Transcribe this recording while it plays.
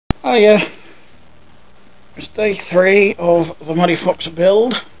Oh yeah, it's day 3 of the Muddy Fox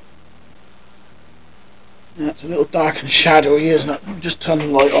build. Yeah, it's a little dark and shadowy, isn't it? I've just turned the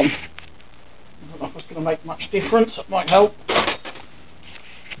light on. I don't know if it's going to make much difference. It might help.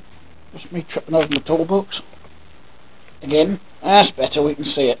 Just me tripping over my toolbox. Again, that's better, we can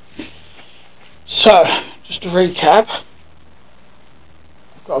see it. So, just to recap,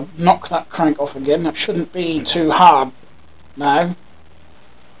 I've got to knock that crank off again. That shouldn't be too hard now.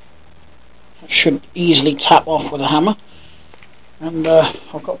 It should easily tap off with a hammer, and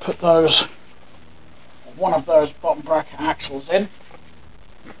I've got to put one of those bottom bracket axles in.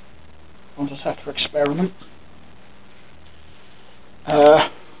 I'll just have to experiment.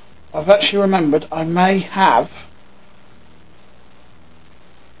 I've actually remembered I may have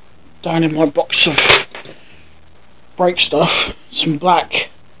down in my box of brake stuff some black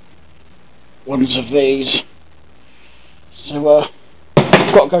ones of these, so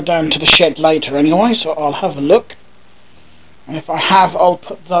I've got to go down to the shed later anyway, so I'll have a look, and if I have, I'll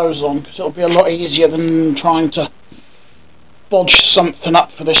put those on, because it'll be a lot easier than trying to bodge something up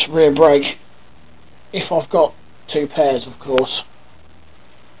for this rear brake, if I've got 2 pairs, of course.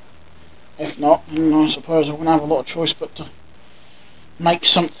 If not, then I suppose I won't have a lot of choice but to make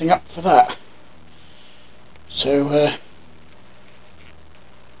something up for that. So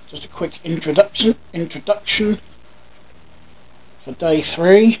just a quick introduction for day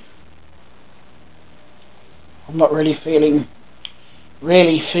 3. I'm not really feeling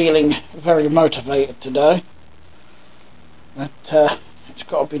very motivated today, but it's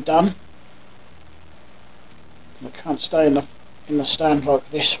got to be done. I can't stay in the stand like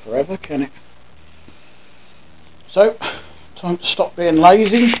this forever, can it? So, time to stop being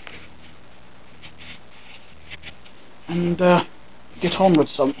lazy and get on with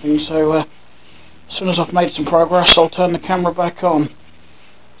something. So as soon as I've made some progress, I'll turn the camera back on.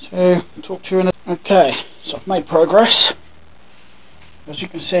 So I'll talk to you in a... Okay, so I've made progress. As you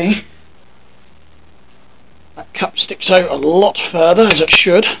can see, that cup sticks out a lot further, as it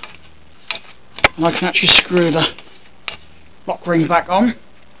should, and I can actually screw the lock ring back on.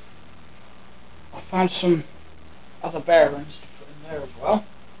 I found some other bearings to put in there as well.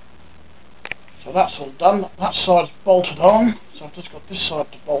 So that's all done. That side's bolted on, so I've just got this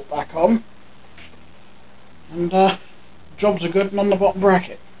side to bolt back on. And jobs are good on the bottom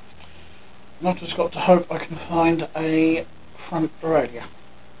bracket. And I've just got to hope I can find a front derailleur.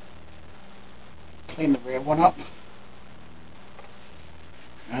 Clean the rear one up.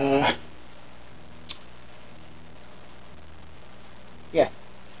 Yeah,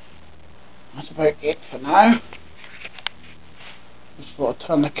 that's about it for now. Just thought I'd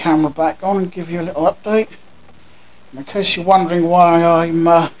turn the camera back on and give you a little update. And in case you're wondering why I'm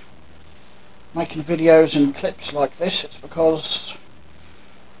making videos and clips like this, it's because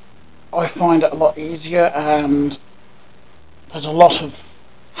I find it a lot easier, and there's a lot of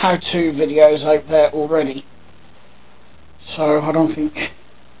how-to videos out there already, so I don't think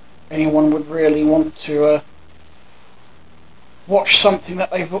anyone would really want to watch something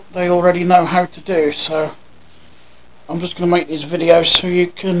that they already know how to do. So I'm just going to make these videos so you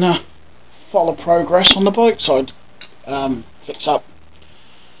can follow progress on the bike side fix up,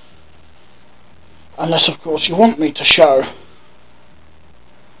 unless of course you want me to show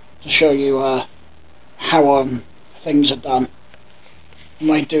you how things are done. I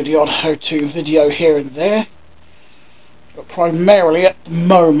may do the odd how-to video here and there, but primarily at the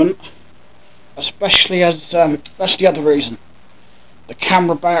moment, especially as that's the other reason, the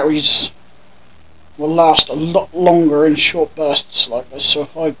camera batteries will last a lot longer in short bursts like this. So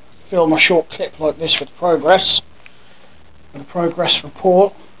if I film a short clip like this with a progress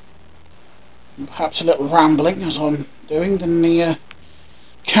report, and perhaps a little rambling as I'm doing, then the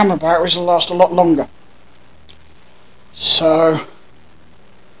camera batteries will last a lot longer. So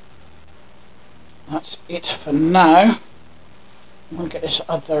that's it for now. I'm going to get this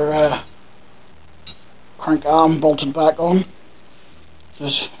other crank arm bolted back on.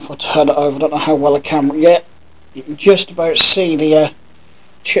 Because if I turn it over, I don't know how well the camera yet. You can just about see the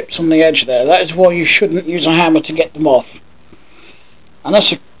chips on the edge there. That is why you shouldn't use a hammer to get them off.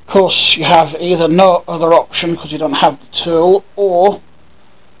 Unless, of course, you have either no other option because you don't have the tool, or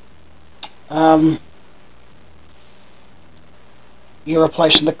you're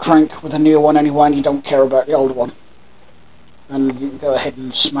replacing the crank with a new one anyway and you don't care about the old one, and you can go ahead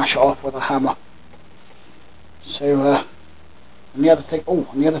and smash it off with a hammer. So and the other thing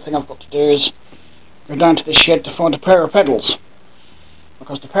I've got to do is go down to the shed to find a pair of pedals,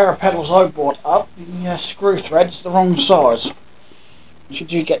 because the pair of pedals I bought up, the screw thread's the wrong size. You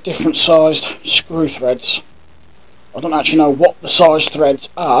do get different sized screw threads. I don't actually know what the size threads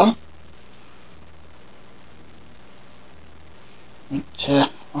are. But,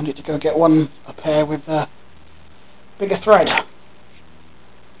 I need to go get a pair with a bigger thread.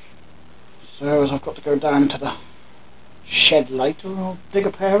 So as I've got to go down to the shed later, I'll dig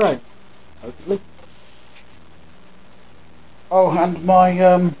a pair out, hopefully. Oh, and my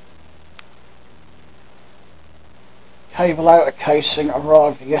cable outer casing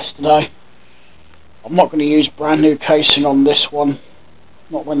arrived yesterday. I'm not going to use brand new casing on this one,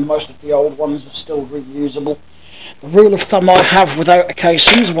 not when most of the old ones are still reusable. The rule of thumb I have with outer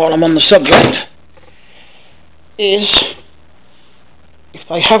casings, while I'm on the subject, is if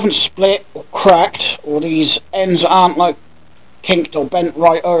they haven't split or cracked, or these ends aren't like kinked or bent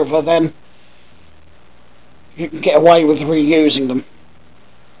right over, then you can get away with reusing them.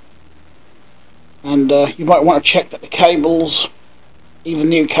 And you might want to check that the cables, even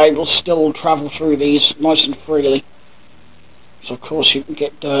new cables, still travel through these nice and freely. So of course you can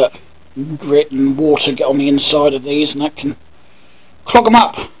get dirt, grit and water get on the inside of these, and that can clog them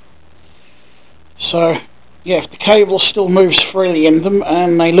up. So yeah, if the cable still moves freely in them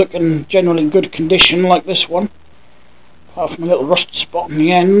and they look in generally good condition like this one, apart from a little rust spot on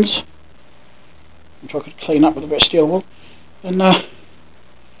the ends, which I could clean up with a bit of steel wool, then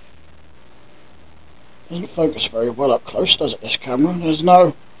doesn't focus very well up close, does it, this camera? There's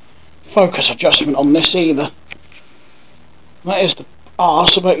no focus adjustment on this either. That is the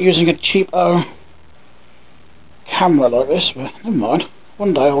arse about using a cheap camera like this, but never mind.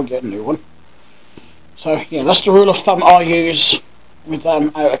 One day I'll get a new one. So yeah, that's the rule of thumb I use with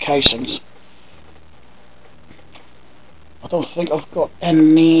outer casings. I don't think I've got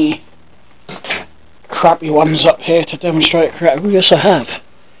any crappy ones up here to demonstrate correctly. Oh, yes, I have.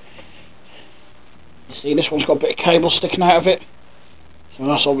 You see, this one's got a bit of cable sticking out of it, so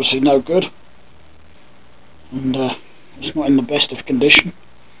that's obviously no good. And it's not in the best of condition.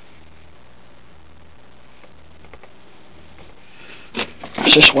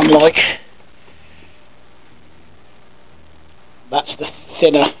 What's this one like? That's the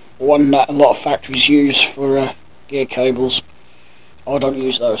thinner one that a lot of factories use for gear cables. I don't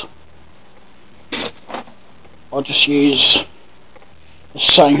use those. I just use the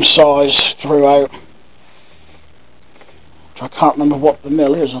same size throughout. I can't remember what the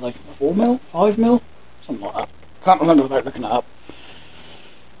mil is. Are they 4 mil? 5 mil? Something like that. Can't remember without looking it up.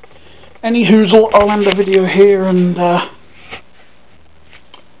 Any hoozle, I'll end the video here and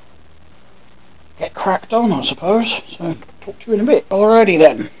get cracked on, I suppose. So, talk to you in a bit. Alrighty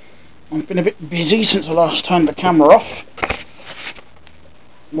then. I've been a bit busy since I last turned the camera off.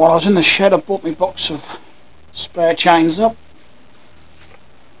 While I was in the shed, I bought my box of spare chains up.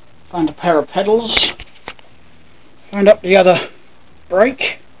 Found a pair of pedals. Found up the other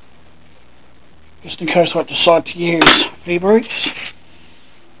brake, just in case I decide to use V-brakes.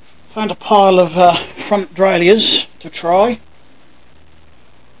 Found a pile of front derailleurs to try,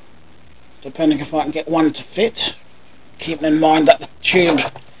 depending if I can get one to fit, keeping in mind that the tube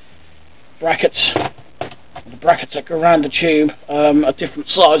brackets, the brackets that go around the tube are different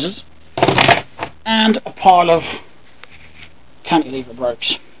sizes, and a pile of cantilever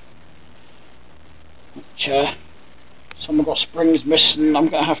brakes, which some have got springs missing. I'm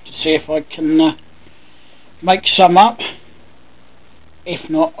going to have to see if I can make some up. If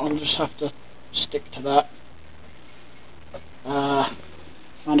not, I'll just have to stick to that.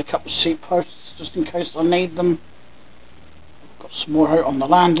 Found a couple of seat posts just in case I need them. I've got some more out on the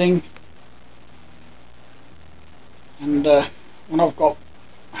landing. And when I've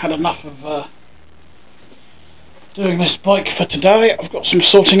had enough of doing this bike for today, I've got some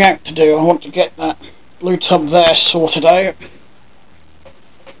sorting out to do. I want to get that blue tub there sorted out.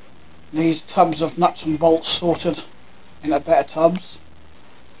 These tubs of nuts and bolts sorted into better tubs.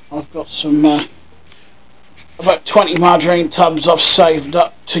 I've got some about 20 margarine tubs I've saved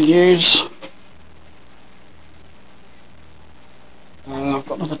up to use. I've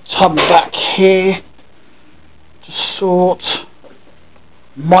got another tub back here to sort.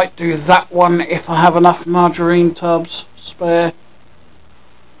 Might do that one if I have enough margarine tubs spare,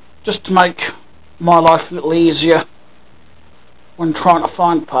 just to make my life a little easier when trying to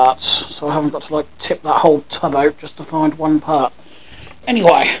find parts, so I haven't got to like tip that whole tub out just to find one part.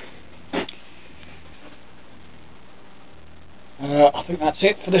 Anyway, I think that's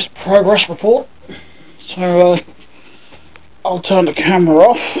it for this progress report. So I'll turn the camera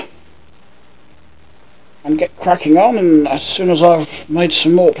off and get cracking on, and as soon as I've made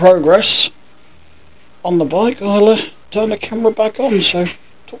some more progress on the bike, I'll turn the camera back on. So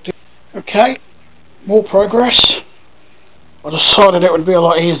talk to you. Okay, more progress. I decided it would be a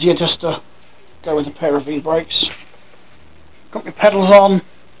lot easier just to go with a pair of V-brakes. got my pedals on,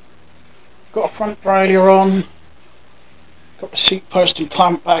 got a front derailleur on, got the seat post and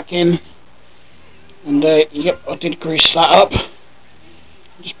clamp back in, and yep, I did grease that up.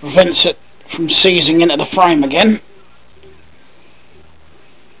 It just prevents it from seizing into the frame again.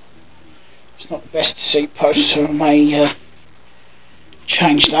 It's not the best seat post, so I may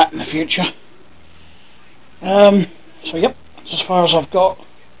change that in the future. So yep, that's as far as I've got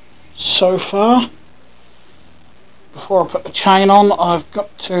so far. Before I put the chain on, I've got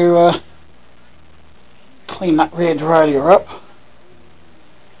to clean that rear derailleur up.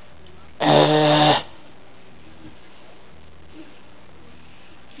 I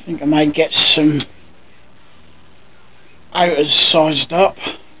think I may get some outers sized up.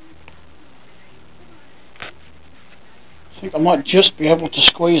 I think I might just be able to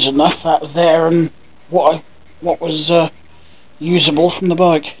squeeze enough out of there and what was usable from the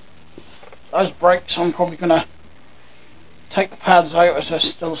bike. Those brakes, I'm probably going to take the pads out as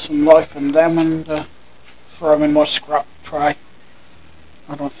there's still some life in them and throw them in my scrap tray.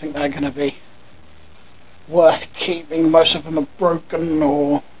 I don't think they're going to be worth keeping. Most of them are broken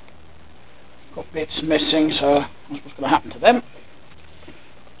or got bits missing, so that's what's going to happen to them.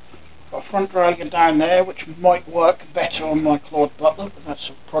 Got a front derailleur down there which might work better on my Claude Butler, but that's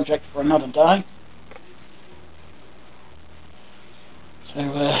a project for another day. So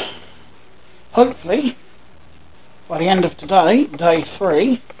hopefully by the end of today, day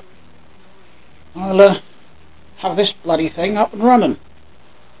 3, I'll have this bloody thing up and running.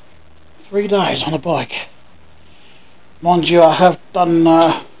 3 days on a bike. Mind you, I have done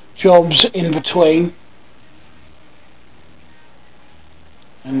jobs in between.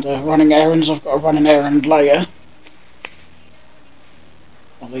 And running errands, I've got to run an errand later.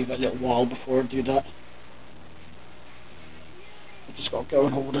 I'll leave it a little while before I do that. I've just got to go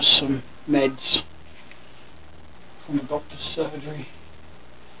and order some meds from the doctor's surgery.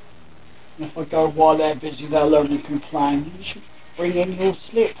 And if I go while they're busy, they'll only complain. You should bring in your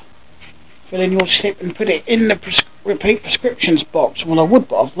slip. Fill in your slip and put it in the repeat prescriptions box. Well, I would,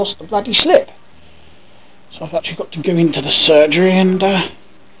 but I've lost the bloody slip. So I've actually got to go into the surgery and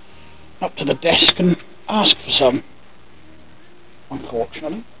up to the desk and ask for some.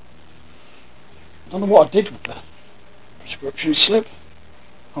 Unfortunately. I don't know what I did with the prescription slip.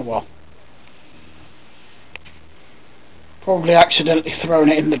 Oh well. Probably accidentally thrown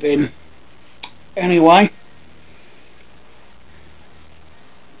it in the bin. Anyway,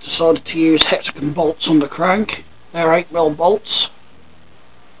 decided to use hexagon bolts on the crank. They're 8mm bolts.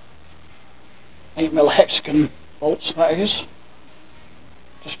 8mm hexagon bolts, that is.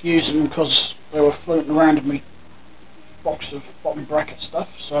 Just using them because they were floating around in my box of bottom bracket stuff,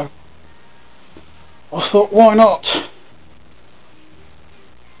 so I thought, why not?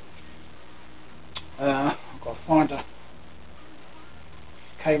 I've got to find a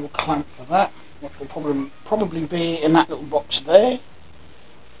cable clamp for that, which will probably be in that little box there,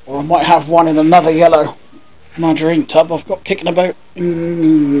 or I might have one in another yellow margarine tub I've got kicking about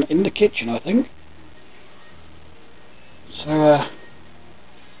in the kitchen, I think. So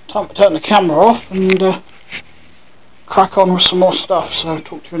time to turn the camera off and crack on with some more stuff, so I'll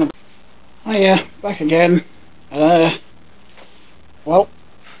talk to you in a bit. Oh yeah, back again. Well,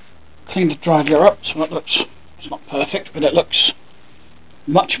 cleaned the derailleur up, so it looks, it's not perfect, but it looks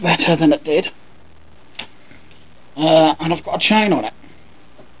much better than it did. And I've got a chain on it.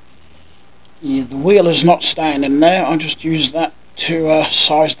 Yeah, the wheel is not staying in there, I just used that to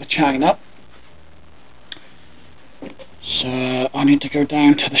size the chain up. So I need to go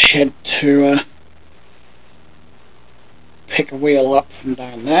down to the shed to pick a wheel up from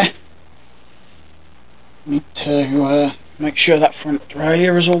down there. Need to make sure that front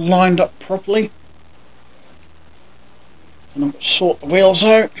derailleur is all lined up properly. And I'm going to sort the wheels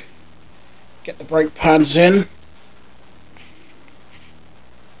out, get the brake pads in.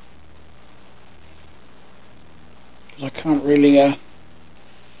 Because I can't really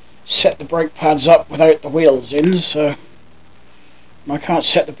set the brake pads up without the wheels in, so I can't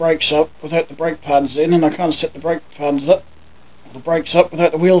set the brakes up without the brake pads in, and I can't set the brake pads up, or the brakes up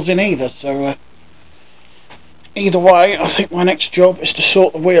without the wheels in either, so either way, I think my next job is to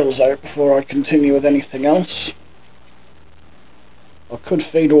sort the wheels out before I continue with anything else. I could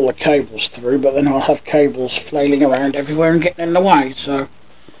feed all the cables through, but then I'll have cables flailing around everywhere and getting in the way, so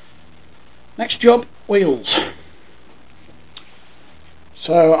next job, wheels.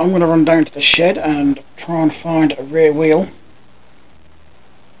 So I'm going to run down to the shed and try and find a rear wheel.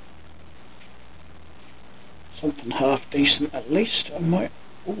 Something half decent at least. I might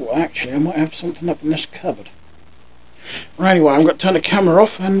have something up in this cupboard. Well, anyway, I'm going to turn the camera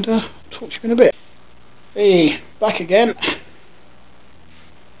off and talk to you in a bit. Hey, back again.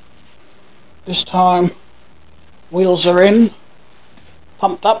 This time wheels are in,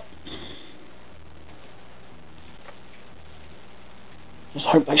 pumped up. Just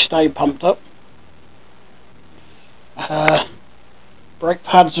hope they stay pumped up. Brake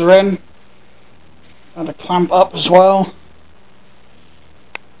pads are in, and a clamp up as well.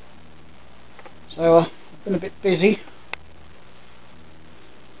 So I've been a bit busy.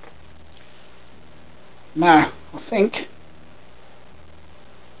 Now I think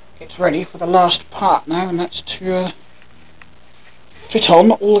it's ready for the last part now, and that's to fit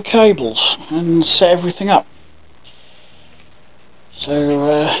on all the cables and set everything up.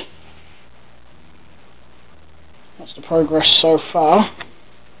 So that's the progress so far.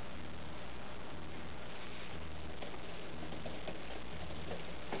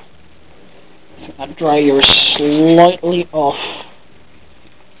 I think that derailleur is slightly off.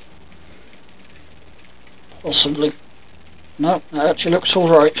 Possibly. No, that actually looks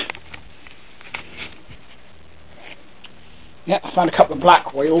alright. Yeah, I found a couple of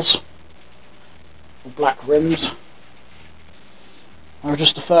black wheels, or black rims. They were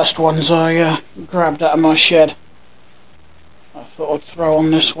just the first ones I grabbed out of my shed. I thought I'd throw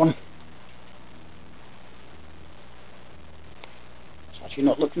on this one. It's actually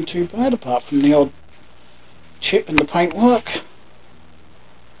not looking too bad, apart from the odd chip in the paintwork.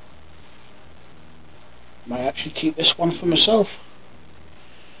 May actually keep this one for myself.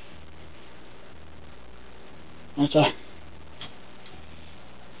 It's a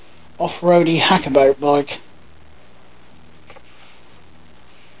off-roady hackabout bike.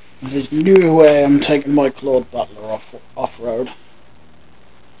 There's no way I'm taking my Claude Butler off-road.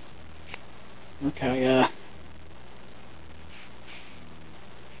 Okay,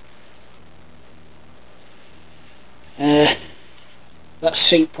 that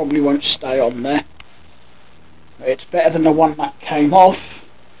seat probably won't stay on there. It's better than the one that came off,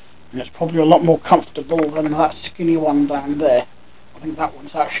 and it's probably a lot more comfortable than that skinny one down there. I think that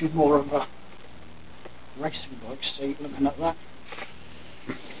one's actually more of a racing bike seat, looking at that.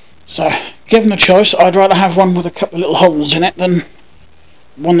 So, given a choice, I'd rather have one with a couple of little holes in it than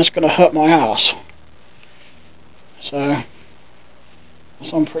one that's going to hurt my arse. So,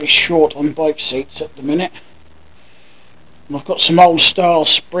 I'm pretty short on bike seats at the minute. And I've got some old style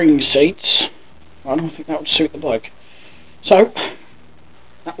spring seats. I don't think that would suit the bike. So,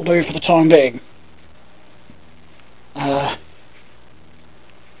 that will do for the time being. I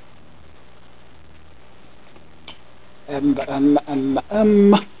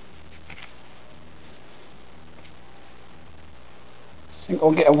think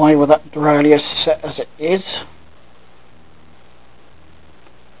I'll get away with that derailleur set as it is.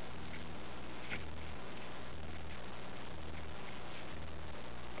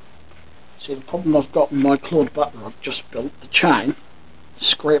 See, the problem I've got with my Claude Butler I've just built, the chain,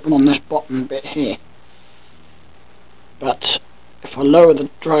 scraping on this bottom bit here. But if I lower the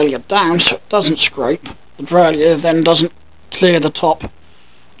derailleur down so it doesn't scrape, the derailleur then doesn't clear the top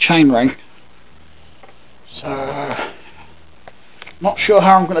chain ring. So, not sure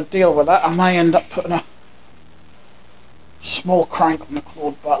how I'm going to deal with that. I may end up putting a small crank on the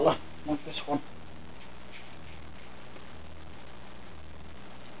Claude Butler, like this one.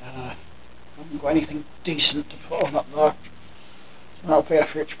 I haven't got anything decent to put on that though. So that'll be a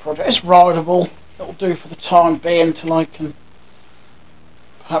future project. It's rideable. It'll do for the time being until I can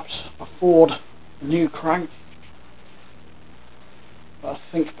perhaps afford a new crank. But I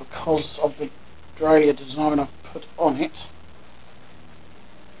think because of the derailleur design I've put on it,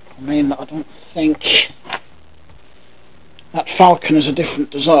 I mean, I don't think that Falcon is a different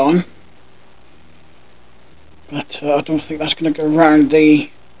design, but I don't think that's going to go around the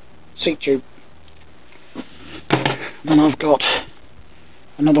seat tube. Then I've got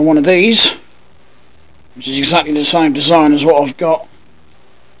another one of these, which is exactly the same design as what I've got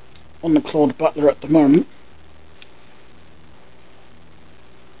on the Claude Butler at the moment.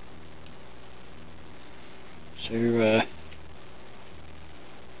 So,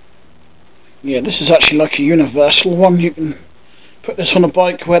 yeah, this is actually like a universal one. You can put this on a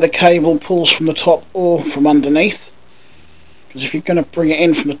bike where the cable pulls from the top or from underneath. Because if you're going to bring it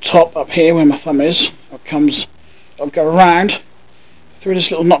in from the top up here where my thumb is, it'll go around through this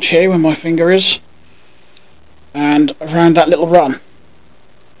little notch here where my finger is, and around that little run,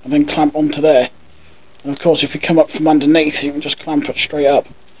 and then clamp onto there. And of course, if you come up from underneath, you can just clamp it straight up.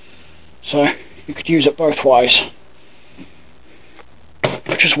 So you could use it both ways,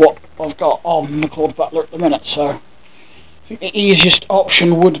 which is what I've got on the Claude Butler at the minute. So I think the easiest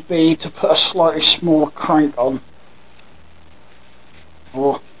option would be to put a slightly smaller crank on,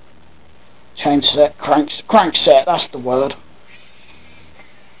 or chain set, crank set, that's the word.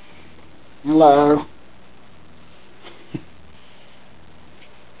 Hello.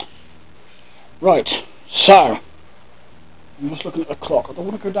 Right, so, I'm just looking at the clock. I don't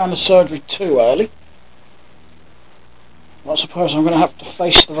want to go down to surgery too early. I suppose I'm going to have to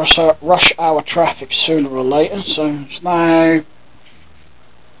face the rush hour traffic sooner or later, so it's now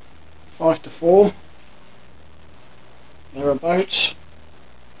 5 to 4, thereabouts,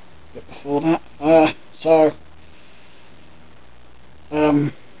 a bit before that. I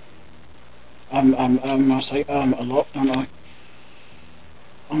say a lot, don't I?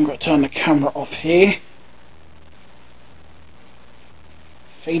 I'm going to turn the camera off here,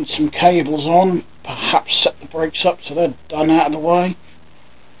 feed some cables on, perhaps set the brakes up so they're done out of the way.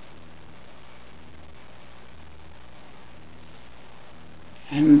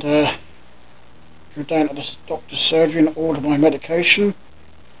 And go down to the doctor's surgery and order my medication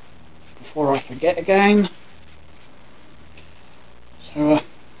before I forget again. So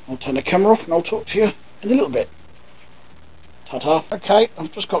I'll turn the camera off and I'll talk to you in a little bit. Ta-ta. Okay,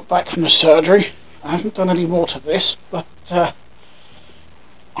 I've just got back from the surgery. I haven't done any more to this, but I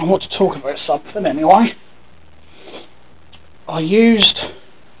want to talk about something anyway. I used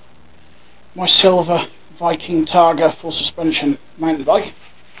my silver Viking Targa full suspension mountain bike,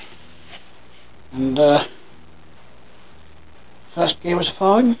 and first gear was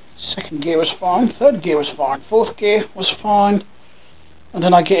fine, second gear was fine, third gear was fine, fourth gear was fine, and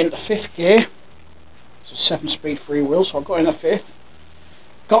then I get into fifth gear. It's a 7-speed freewheel, so I got in the fifth,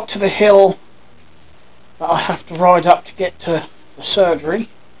 got to the hill that I have to ride up to get to the surgery,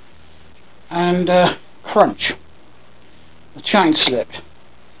 and crunch, the chain slipped.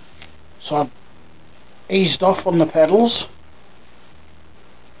 So I eased off on the pedals,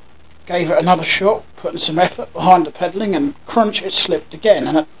 gave it another shot, putting some effort behind the pedalling, and crunch, it slipped again,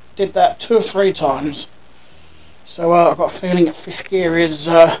 and it did that 2 or 3 times. So I've got a feeling that fifth gear is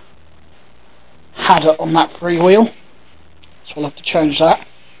had it on that freewheel, so I'll have to change that.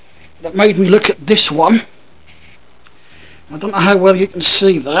 That made me look at this one. I don't know how well you can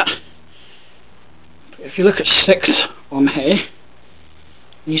see that, but if you look at 6 on here,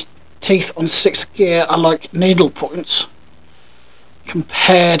 these teeth on 6th gear are like needle points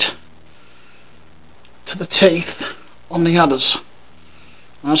compared to the teeth on the others.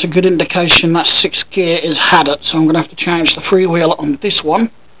 And that's a good indication that 6th gear is had it, so I'm going to have to change the freewheel on this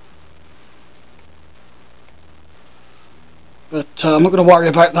one. But I'm not going to worry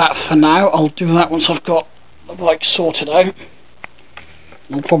about that for now. I'll do that once I've got the bike sorted out.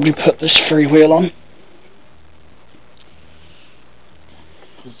 I'll probably put this freewheel on.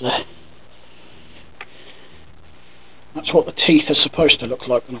 That's what the teeth are supposed to look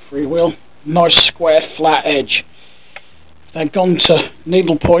like on a freewheel. Nice square flat edge. If they've gone to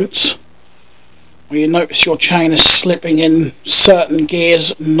needle points, where you notice your chain is slipping in certain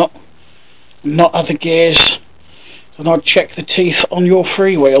gears, not other gears, then I'd check the teeth on your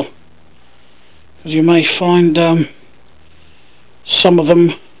freewheel, because you may find some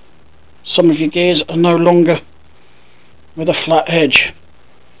of your gears are no longer with a flat edge.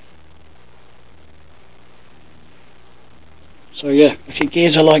 So yeah, if your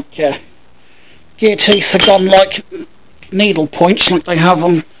gears are like gear teeth are gone like needle points, like they have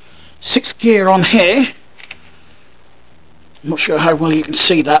on 6th gear on here. I'm not sure how well you can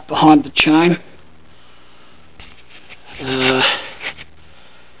see that behind the chain.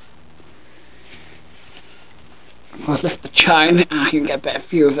 If I lift the chain, you can get a better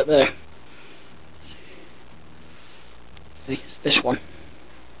view of it there. See, it's this one.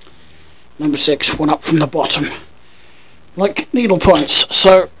 Number 6, one up from the bottom. Like needle points.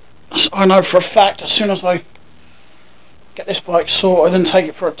 So I know for a fact, as soon as I get this bike sorted and take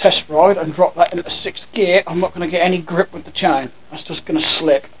it for a test ride and drop that into 6th gear, I'm not going to get any grip with the chain. That's just going to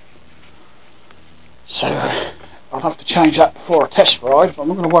slip. So I'll have to change that before a test ride, but I'm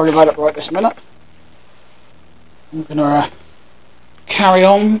not going to worry about it right this minute. I'm going to carry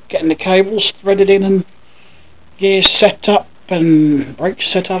on getting the cables threaded in and gears set up and brakes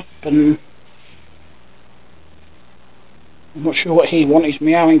set up, and I'm not sure what he wants. He's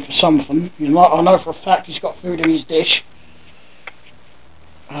meowing for something. You know, I know for a fact he's got food in his dish.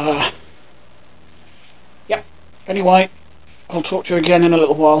 Yep. Anyway, I'll talk to you again in a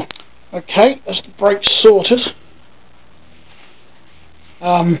little while. Okay, that's the brakes sorted.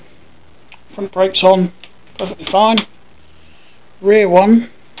 Front brakes on, perfectly fine. Rear one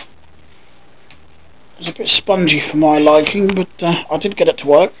is a bit spongy for my liking, but I did get it to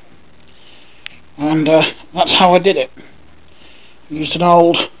work, and that's how I did it. I used an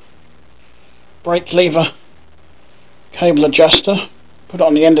old brake lever cable adjuster, put it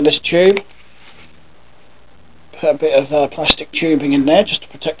on the end of this tube, put a bit of plastic tubing in there just to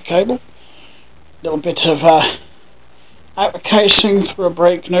protect the cable, little bit of outer casing through a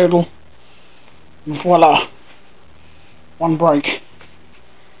brake noodle, and voila, one brake.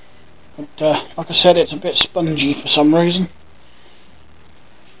 But like I said, it's a bit spongy for some reason.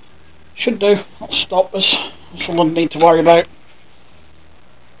 Should do. That'll stop us. That's all I need to worry about.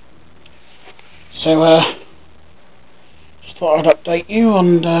 So just thought I'd update you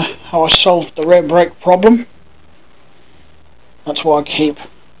on how I solved the rear brake problem. That's why I keep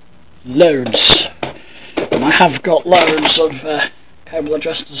loads, and I have got loads of cable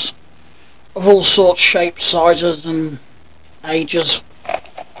adjusters of all sorts, shapes, sizes and ages.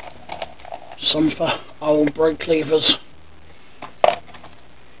 Some for old brake levers,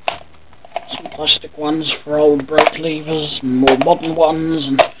 some plastic ones for old brake levers, more modern ones,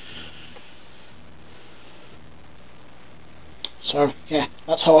 and so yeah,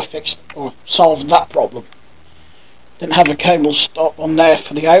 that's how I fixed or solved that problem. Didn't have a cable stop on there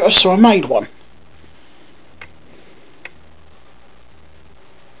for the outer, so I made one.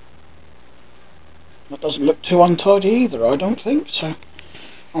 That doesn't look too untidy either, I don't think, so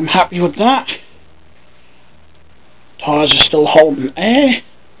I'm happy with that. Tyres are still holding air.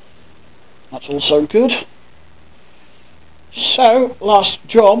 That's also good. So, last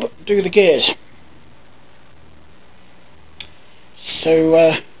job, do the gears. So,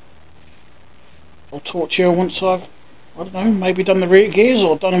 I'll talk to you once I've, I don't know, maybe done the rear gears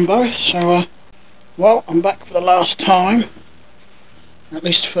or done them both. So, well, I'm back for the last time, at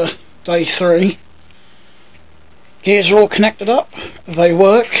least for day 3. Gears are all connected up, they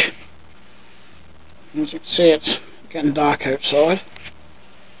work. As you can see, it's getting dark outside.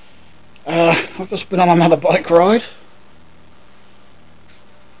 I've just been on another bike ride.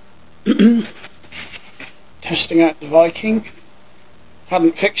 Testing out the Viking.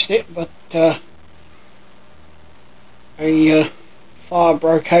 Haven't fixed it, but a fire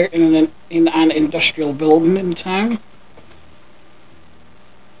broke out in an industrial building in town.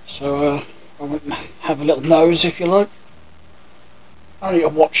 So I went and have a little nose, if you like. I need to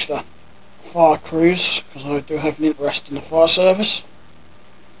watch the fire crews, because I do have an interest in the fire service.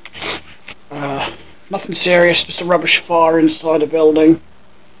 Nothing serious, just a rubbish fire inside a building.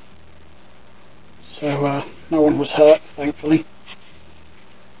 So no one was hurt, thankfully.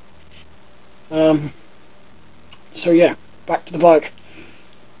 So yeah, back to the bike.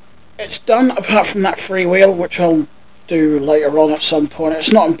 It's done, apart from that freewheel, which I'll do later on at some point.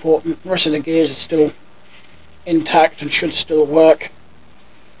 It's not important. The rest of the gears are still intact and should still work.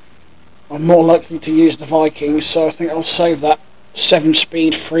 I'm more likely to use the Viking, so I think I'll save that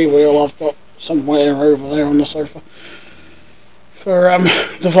 7-speed freewheel I've got somewhere over there on the sofa for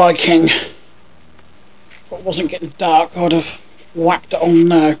the Viking. If it wasn't getting dark, I'd have whacked it on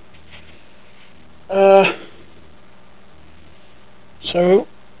now. So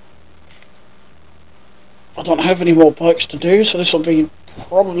I don't have any more bikes to do, so this will be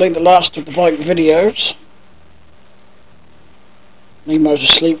probably the last of the bike videos. Nemo's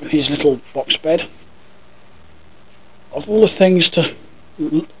asleep in his little box bed. Of all the things to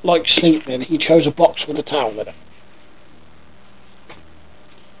like sleeping in, he chose a box with a towel in it.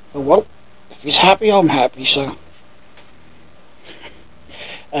 Oh well, if he's happy, I'm happy, so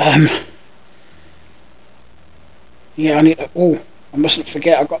yeah, I need to, I mustn't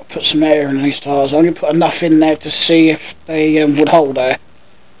forget, I've got to put some air in these tyres. I only put enough in there to see if they would hold air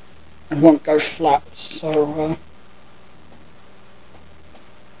and won't go flat. So,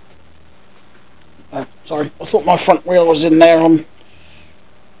 sorry, I thought my front wheel was in there on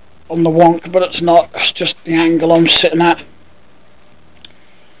the wonk, but it's not. It's just the angle I'm sitting at.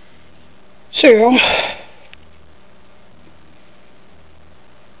 So,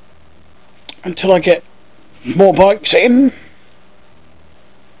 until I get more bikes in,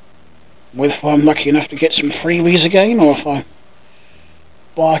 if I'm lucky enough to get some freebies again, or if I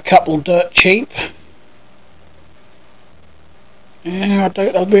buy a couple dirt cheap, yeah, I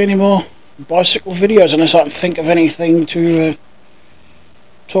doubt there'll be any more bicycle videos unless I can think of anything to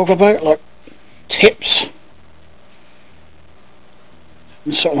talk about, like tips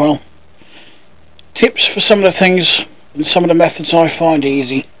and so, well, tips for some of the things and some of the methods I find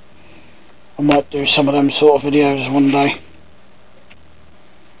easy. I might do some of them sort of videos one day.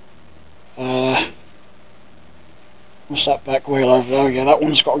 What's that back wheel over there? Yeah, that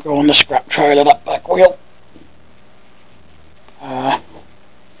one's got to go on the scrap trailer, that back wheel. I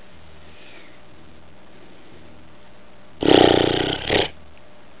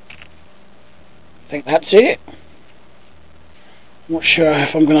think that's it. I'm not sure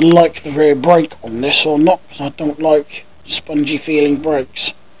if I'm going to like the rear brake on this or not, because I don't like spongy feeling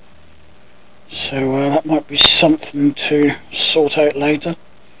brakes. So that might be something to sort out later.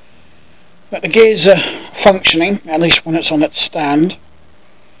 But the gears are functioning, at least when it's on its stand.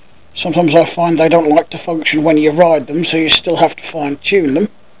 Sometimes I find they don't like to function when you ride them, so you still have to fine tune them.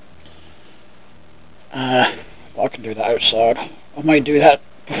 I can do that outside. I may do that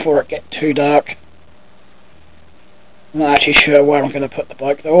before it gets too dark. I'm not actually sure where I'm going to put the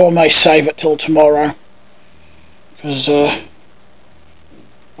bike though, or I may save it till tomorrow, because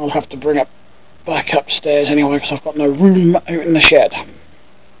I'll have to bring it back upstairs anyway, because I've got no room out in the shed.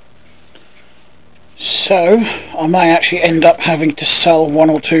 So I may actually end up having to sell 1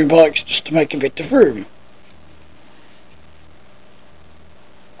 or 2 bikes just to make a bit of room.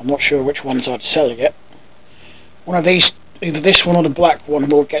 I'm not sure which ones I'd sell yet. One of these, either this one or the black one,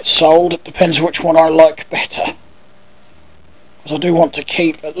 will get sold. It depends which one I like better, because I do want to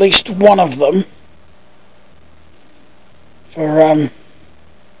keep at least one of them for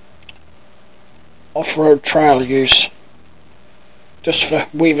off-road trail use, just for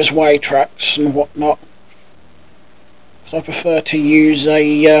Weaver's Way tracks and whatnot. Because I prefer to use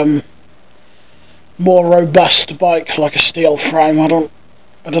a more robust bike like a steel frame. I don't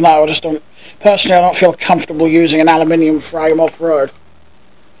know, I just don't, personally I don't feel comfortable using an aluminium frame off-road.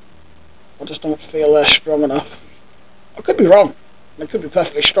 I just don't feel they're strong enough. I could be wrong, they could be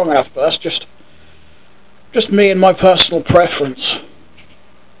perfectly strong enough, but that's just me and my personal preference.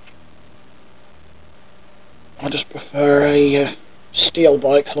 I just prefer a steel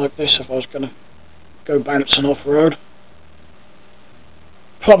bike like this if I was going to go bouncing off-road.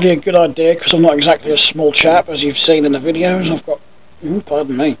 Probably a good idea, because I'm not exactly a small chap, as you've seen in the videos. I've got,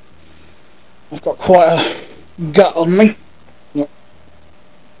 pardon me, I've got quite a gut on me. Look,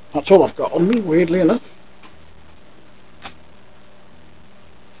 that's all I've got on me, weirdly enough.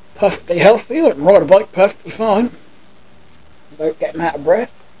 Perfectly healthy, I can ride a bike perfectly fine without getting out of breath.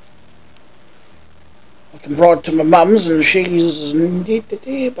 I can ride to my mum's, and she's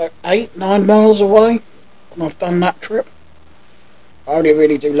about 8-9 miles away, and I've done that trip. I only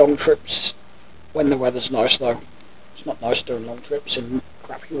really do long trips when the weather's nice though. It's not nice doing long trips in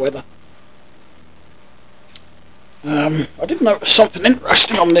crappy weather. I did notice something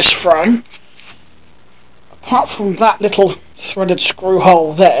interesting on this frame. Apart from that little threaded screw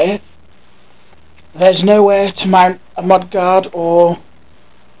hole there, there's nowhere to mount a mudguard or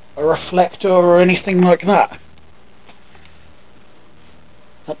a reflector or anything like that.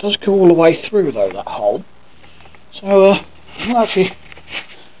 That does go all the way through though, that hole. So well, actually,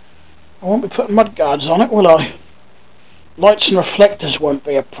 I won't be putting mudguards on it, will I? Lights and reflectors won't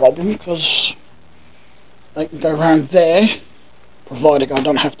be a problem, because they can go around there, providing I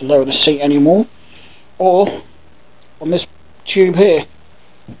don't have to lower the seat anymore, or on this tube here.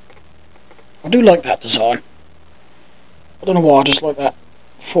 I do like that design. I don't know why, I just like that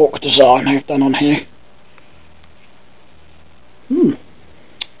fork design they've done on here.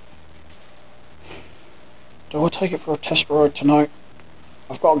 Do I take it for a test ride tonight?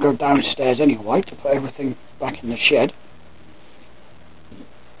 I've got to go downstairs anyway to put everything back in the shed.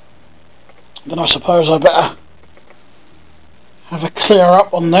 Then I suppose I better have a clear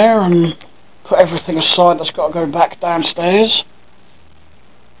up on there and put everything aside that's got to go back downstairs,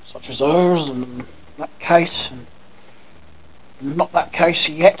 such as those and that case, and not that case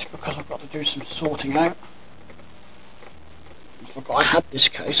yet because I've got to do some sorting out. I forgot I had this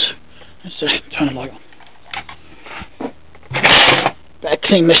case. Let's just turn the light on. Better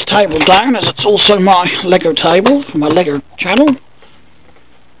clean this table down, as it's also my Lego table for my Lego channel.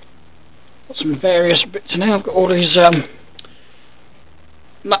 Got some various bits in here. I've got all these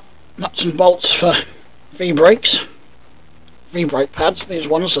nuts and bolts for V-brakes, V-brake pads. These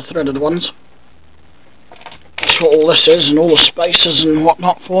ones, the threaded ones. That's what all this is, and all the spacers and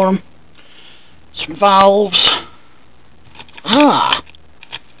whatnot for them. Some valves. Ah!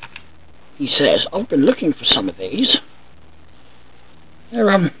 He says, I've been looking for some of these.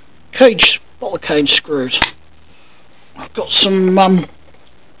 They're bottle cage screws. I've got some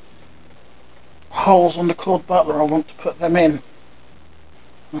holes on the Claude Butler I want to put them in.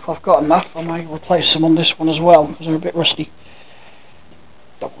 If I've got enough, I may replace them on this one as well, because they're a bit rusty.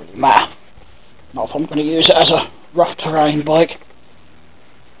 Don't really matter. Not if I'm going to use it as a rough terrain bike.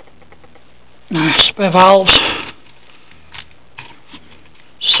 Spare valves.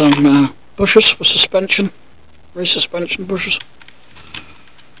 Some bushes for suspension. Resuspension bushes.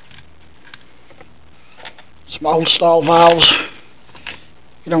 Some old style valves.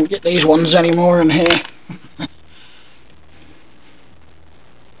 You don't get these ones anymore in here.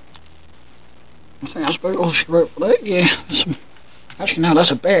 I think that's about all she wrote for that. Yeah. Actually, no,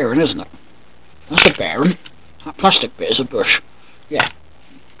 that's a bearing, isn't it? That's a bearing. That plastic bit is a bush. Yeah.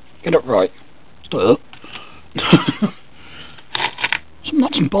 Get it right. Some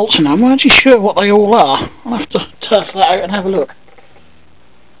nuts and bolts in. I'm not actually sure what they all are. I'll have to turf that out and have a look.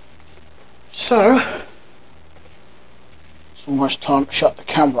 So, it's almost time to shut the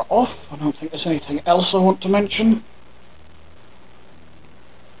camera off. I don't think there's anything else I want to mention.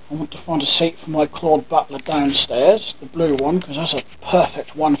 I want to find a seat for my Claude Butler downstairs, the blue one, because that's a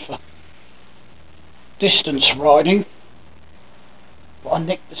perfect one for distance riding. But I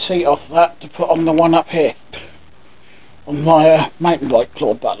nicked the seat off that to put on the one up here, on my mountain bike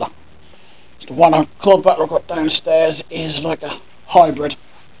Claude Butler. So the one Claude Butler I've got downstairs is like a hybrid.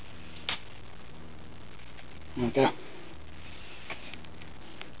 There we go.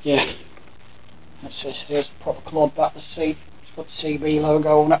 Yeah, that's this. Here's the proper Claude Butler seat. It's got the CB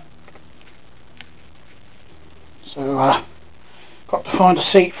logo on it. So, got to find a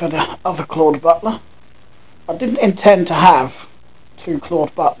seat for the other Claude Butler. I didn't intend to have two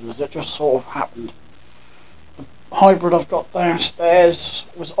Claude Butlers, it just sort of happened. The hybrid I've got downstairs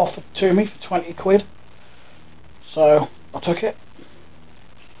was offered to me for 20 quid, so I took it.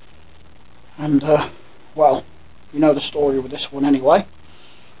 And, well, you know the story with this one anyway,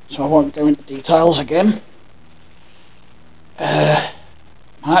 so I won't go into details again. I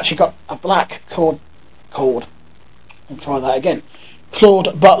actually got a black Claude Butler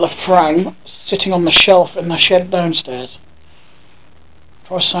frame sitting on the shelf in the shed downstairs.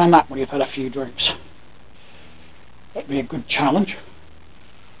 Try saying that when you've had a few drinks. That'd be a good challenge.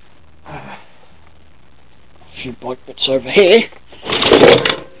 A few bike bits over here.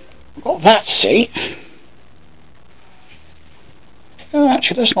 I've got that seat. Oh,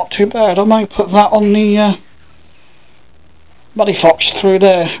 actually, that's not too bad. I may put that on the Muddy Fox through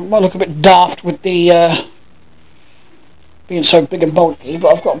there. It might look a bit daft with the being so big and bulky,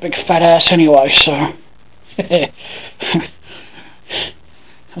 but I've got a big fat ass anyway, so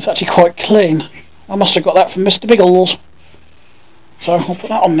it's actually quite clean. I must have got that from Mr. Biggles. So I'll put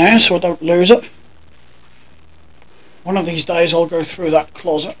that on there so I don't lose it. One of these days I'll go through that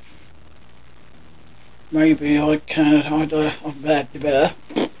closet. Maybe I can. I'll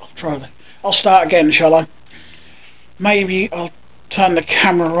try that. I'll start again, shall I? Maybe I'll turn the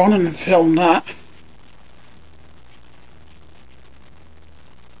camera on and film that.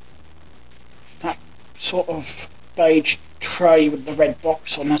 That sort of beige tray with the red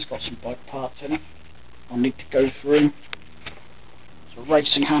box on, that's got some bike parts in it I'll need to go through. There's a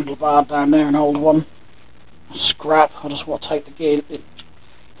racing handlebar down there, an old one. A scrap, I just want to take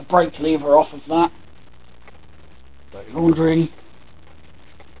the brake lever off of that. Dirty laundry.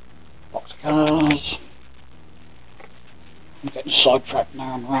 Box cars. I'm getting sidetracked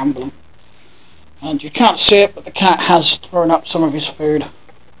now, I'm rambling. And you can't see it, but the cat has thrown up some of his food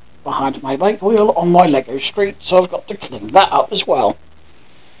behind my bike wheel on my Lego street, so I've got to clean that up as well.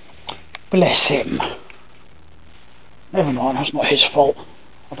 Bless him. Never mind, that's not his fault.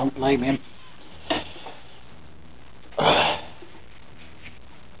 I don't blame him. I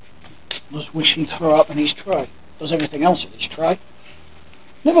just wish he'd throw up in his tray. Does everything else in his tray.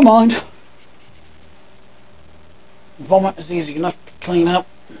 Never mind. Vomit is easy enough to clean up.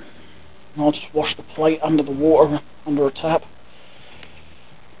 I'll just wash the plate under the water, under a tap.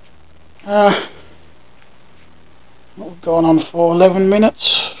 We've gone on for 11 minutes.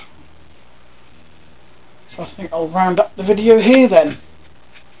 So I think I'll round up the video here then.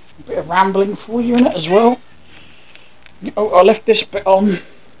 A bit of rambling for you in it as well. Oh, I left this bit on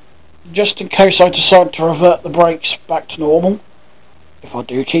just in case I decide to revert the brakes back to normal, if I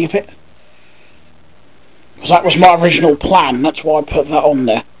do keep it. Because that was my original plan, that's why I put that on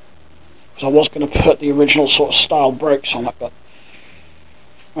there. Because I was going to put the original sort of style brakes on it, but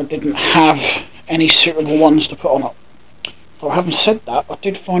I didn't have any suitable ones to put on it. So having said that, I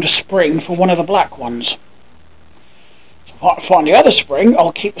did find a spring for one of the black ones. So if I can find the other spring,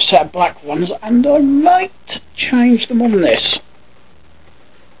 I'll keep a set of black ones, and I might change them on this.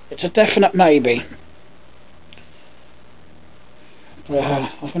 It's a definite maybe.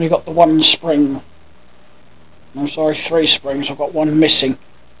 I've only got the one spring. No, sorry, 3 springs. I've got one missing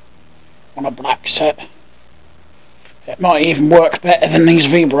on a black set. It might even work better than these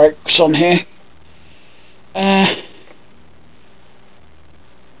V-brakes on here.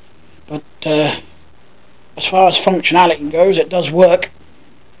 But as far as functionality goes, it does work.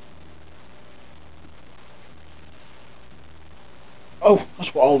 Oh,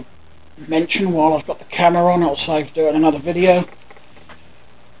 that's what I'll mention while I've got the camera on. I'll save doing another video.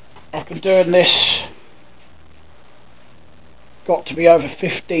 I've been doing this, got to be over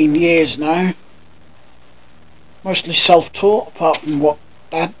 15 years now. Mostly self-taught, apart from what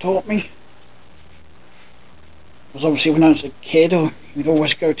Dad taught me. Because obviously when I was a kid, you'd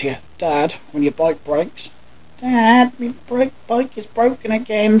always go to your dad when your bike breaks Dad, my bike is broken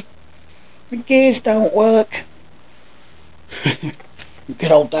again. My gears don't work.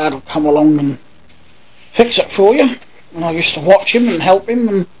 Good old Dad will come along and fix it for you. And I used to watch him and help him,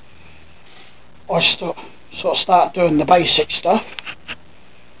 and I sort of start doing the basic stuff.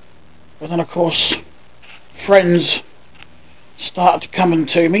 But then, of course, friends started coming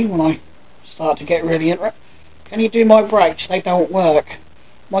to me when I started to get really into it. Can you do my brakes? They don't work.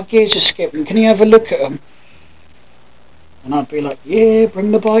 My gears are skipping. Can you have a look at them? And I'd be like, yeah,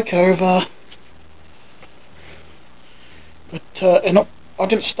 bring the bike over. But I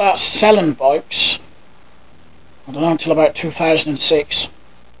didn't start selling bikes, I don't know, until about 2006.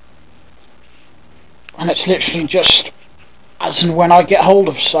 And it's literally just as and when I get hold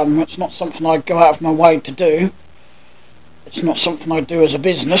of some. It's not something I go out of my way to do. It's not something I do as a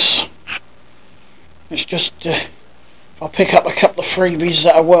business. It's just if I pick up a couple of freebies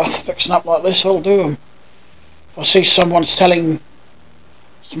that are worth fixing up like this, I'll do them. If I see someone selling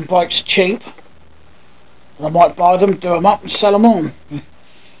some bikes cheap, I might buy them, do them up and sell them on.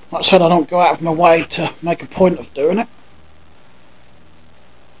 Like I said, I don't go out of my way to make a point of doing it.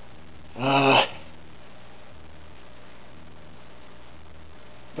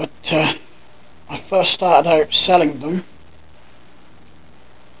 But I first started out selling them.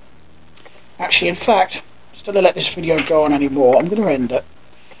 Actually, in fact, instead of let this video go on anymore, I'm going to end it,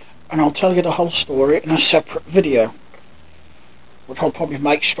 and I'll tell you the whole story in a separate video, which I'll probably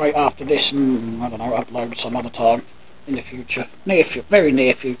make straight after this and, I don't know, upload some other time in the future. Very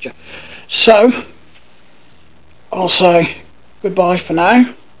near future. So, I'll say goodbye for now.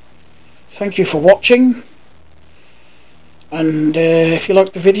 Thank you for watching. And if you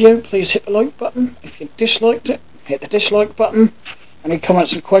liked the video, please hit the like button. If you disliked it, hit the dislike button. Any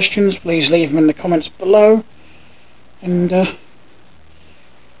comments and questions, please leave them in the comments below. And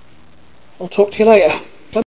I'll talk to you later.